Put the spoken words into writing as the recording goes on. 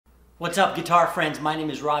What's up, guitar friends? My name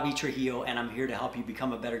is Robbie Trujillo, and I'm here to help you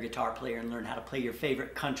become a better guitar player and learn how to play your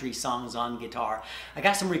favorite country songs on guitar. I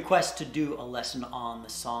got some requests to do a lesson on the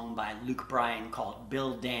song by Luke Bryan called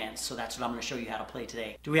Bill Dance, so that's what I'm going to show you how to play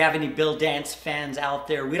today. Do we have any Bill Dance fans out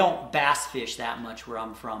there? We don't bass fish that much where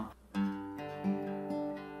I'm from.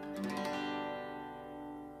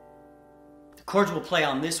 The chords we'll play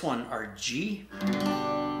on this one are G,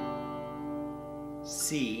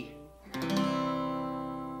 C,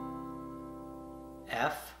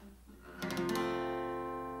 F.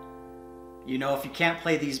 You know, if you can't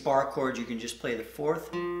play these bar chords, you can just play the fourth,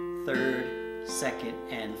 third, second,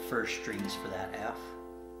 and first strings for that F.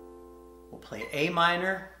 We'll play A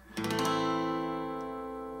minor,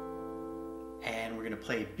 and we're going to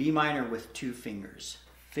play B minor with two fingers.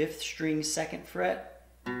 Fifth string, second fret,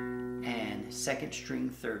 and second string,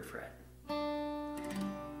 third fret.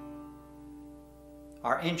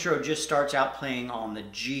 Our intro just starts out playing on the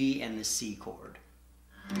G and the C chord.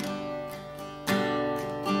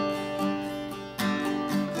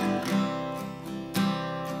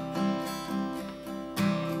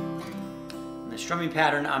 The strumming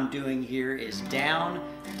pattern I'm doing here is down,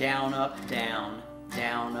 down, up, down,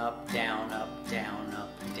 down, up, down, up, down,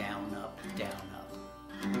 up, down, up, down, up.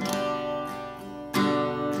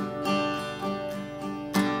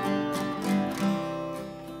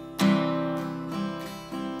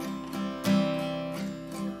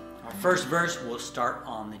 Our first verse will start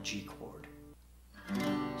on the G chord.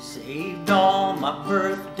 Saved all my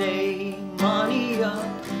birthday money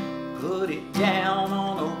up, put it down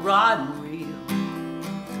on a rod and reel.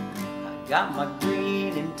 Got my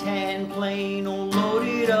green and tan plane all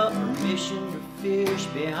loaded up, permission to fish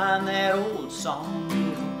behind that old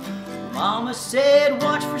sawmill. Mama said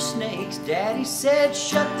watch for snakes, Daddy said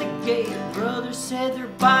shut the gate, brother said they're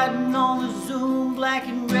biting on the Zoom black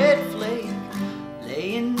and red flake.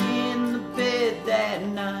 Laying in the bed that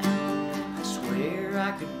night, I swear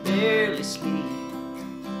I could barely sleep.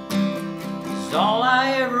 'Cause all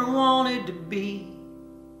I ever wanted to be,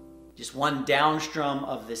 just one down strum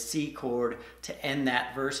of the C chord to end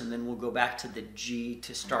that verse, and then we'll go back to the G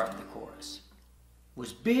to start the chorus.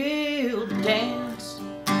 Was Bill Dance,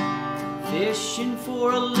 fishing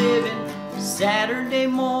for a living, Saturday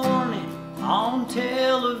morning on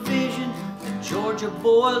television. A Georgia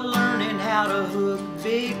boy learning how to hook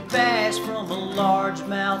big bass from a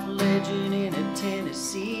largemouth legend in a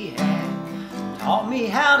Tennessee hat. Taught me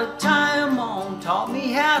how to tie 'em on, taught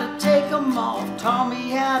me how to take 'em off, taught me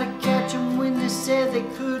how to catch 'em when they said they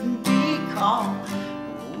couldn't be caught.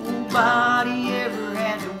 Nobody ever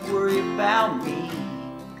had to worry about me,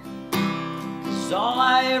 'cause all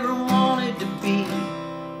I ever wanted to be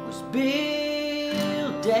was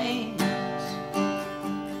Bill Dance.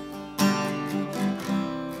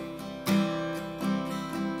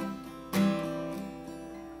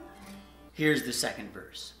 Here's the second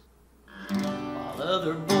verse. While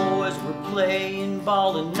other boys were playing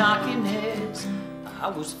ball and knocking heads, I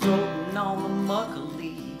was floating on the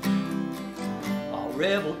muckalee. While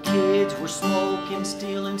rebel kids were smoking,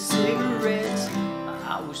 stealing cigarettes,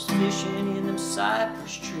 I was fishing in them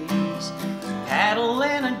cypress trees. Paddle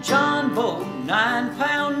and a John boat,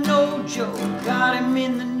 9-pound no joke. Got him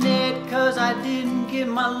in the net 'cause I didn't get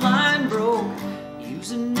my line broke.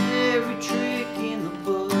 Using every trick in the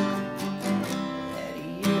book that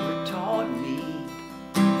he ever taught me.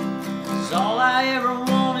 'Cause all I ever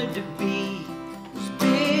wanted to be was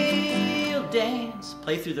Bill Dance.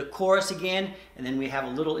 Play through the chorus again, and then we have a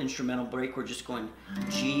little instrumental break. We're just going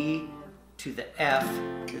G to the F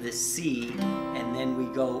to the C, and then we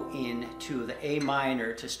go into the A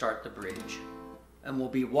minor to start the bridge. And we'll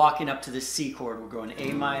be walking up to the C chord. We're going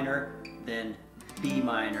A minor, then B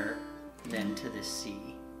minor, then to the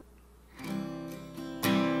C.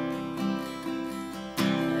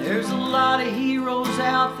 There's a lot of heroes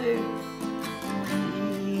out there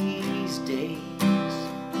these days,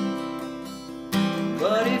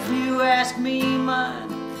 but if you ask me mine,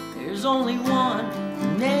 there's only one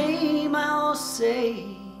name I'll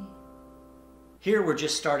say. Here we're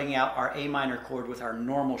just starting out our A minor chord with our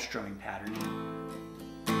normal strumming pattern.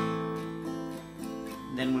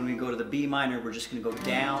 Then when we go to the B minor, we're just going to go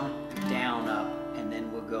down, down, up, and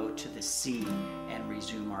then we'll go to the C and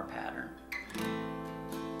resume our pattern.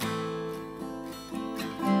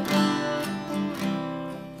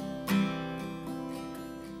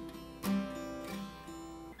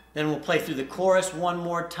 Then we'll play through the chorus one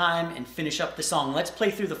more time and finish up the song. Let's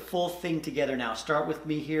play through the full thing together now. Start with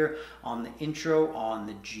me here on the intro on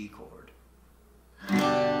the G chord.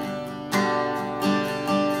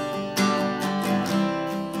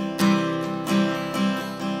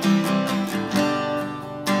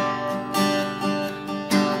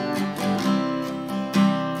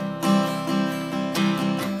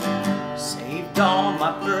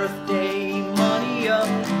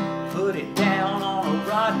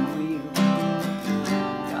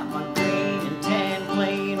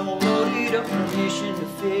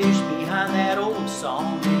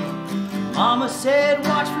 said,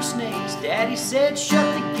 watch for snakes. Daddy said, shut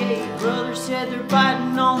the gate. Brother said, they're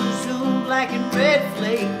biting on the Zoom, black and red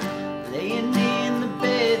flake. Laying in the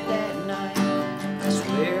bed that night, I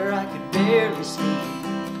swear I could barely sleep.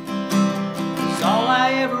 'Cause all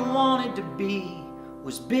I ever wanted to be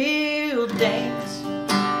was Bill Dance.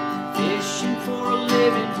 Fishing for a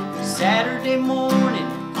living, Saturday morning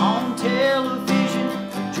on television.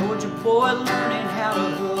 A Georgia boy learning how to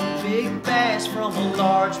hook big bass from a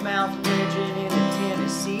largemouth legend in a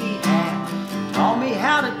Tennessee hat. Taught me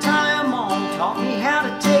how to tie 'em on, taught me how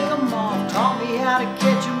to take 'em off, taught me how to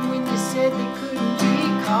catch 'em when they said they couldn't be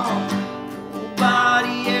caught.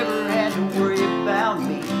 Nobody ever had to worry about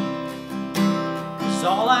me, 'cause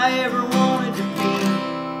all I ever wanted to be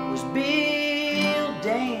was Bill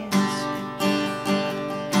Dance.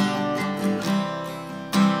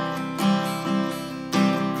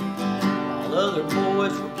 While other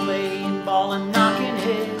boys were playing ball and knocking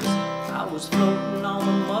heads, I was floating on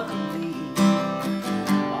the muckalee.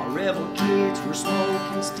 While rebel kids were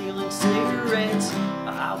smoking, stealing cigarettes,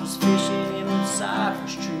 I was fishing in the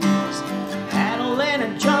cypress trees. Paddle and a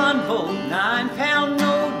John boat, 9-pound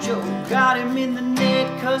no joke. Got him in the net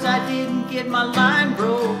 'cause I didn't get my line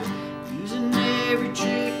broke. Using every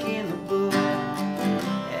trick in the book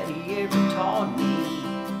that he ever taught me.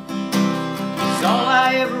 'Cause all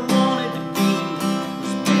I ever wanted to be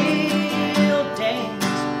was Bill Dance.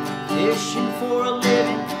 Fishing for a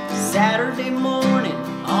living, Saturday morning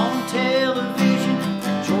on television.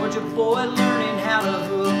 A Georgia boy learning how to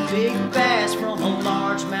hook big bass from a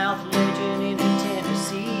largemouth legend in a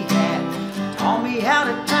Tennessee hat. Taught me how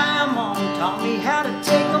to tie 'em on, taught me how to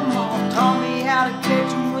take 'em off, taught me how to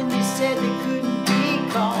catch 'em when they said they couldn't be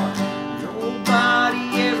caught. Nobody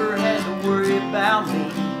ever had to worry about me,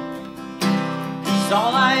 'cause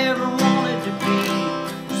all I ever wanted to be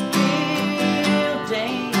was Bill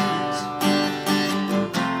Dance.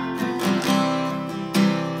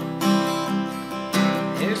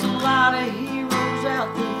 There's a lot of heroes out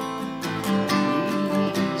there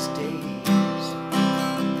these days,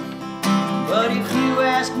 but if you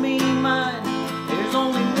ask me mine, there's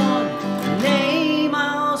only one name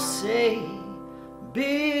I'll say: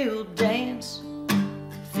 Bill Dance.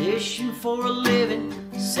 Fishing for a living,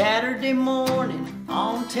 Saturday morning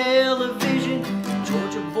on television.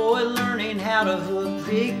 Georgia boy learning how to hook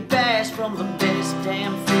big bass from the best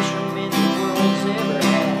damn fishermen the world's ever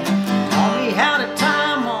had. Taught me how to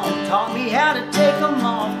tie 'em on, taught me how to take 'em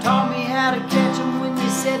off, taught me how to catch 'em when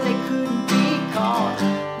they said they couldn't be caught.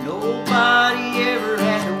 Nobody ever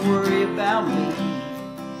had to worry about me,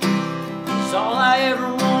 'cause all I ever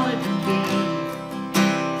wanted to be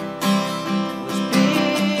was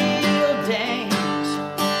Bill Dance.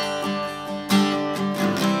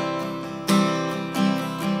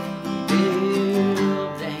 Bill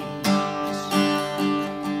Dance.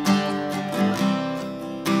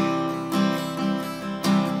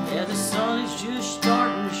 Yeah, the sun is just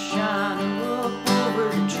starting to shine up over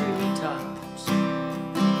the treetops.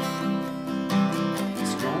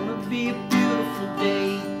 It's gonna be a beautiful day